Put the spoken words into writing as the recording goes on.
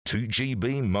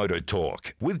2GB Motor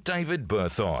Talk with David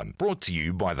Berthon, brought to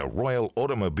you by the Royal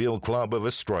Automobile Club of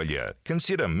Australia.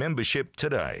 Consider membership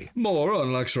today. More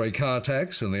on luxury car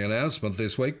tax and the announcement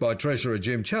this week by Treasurer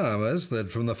Jim Chalmers that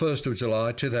from the 1st of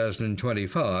July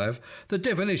 2025, the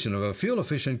definition of a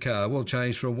fuel-efficient car will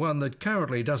change from one that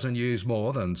currently doesn't use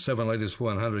more than 7 litres per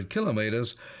 100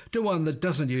 kilometres to one that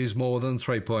doesn't use more than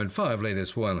 3.5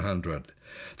 litres per 100.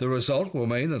 The result will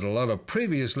mean that a lot of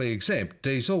previously exempt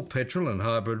diesel, petrol and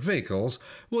hybrid vehicles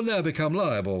will now become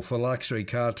liable for luxury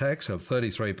car tax of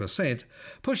 33%,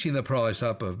 pushing the price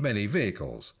up of many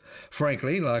vehicles.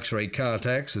 Frankly, luxury car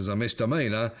tax is a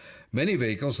misdemeanor. Many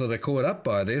vehicles that are caught up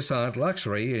by this aren't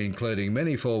luxury, including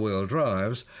many four-wheel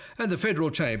drives, and the Federal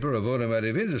Chamber of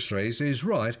Automotive Industries is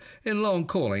right in long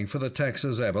calling for the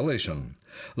tax's abolition.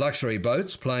 Luxury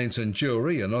boats, planes and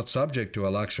jewellery are not subject to a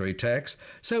luxury tax,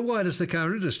 so why does the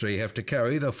car industry have to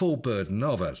carry the full burden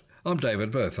of it? I'm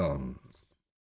David Berthon.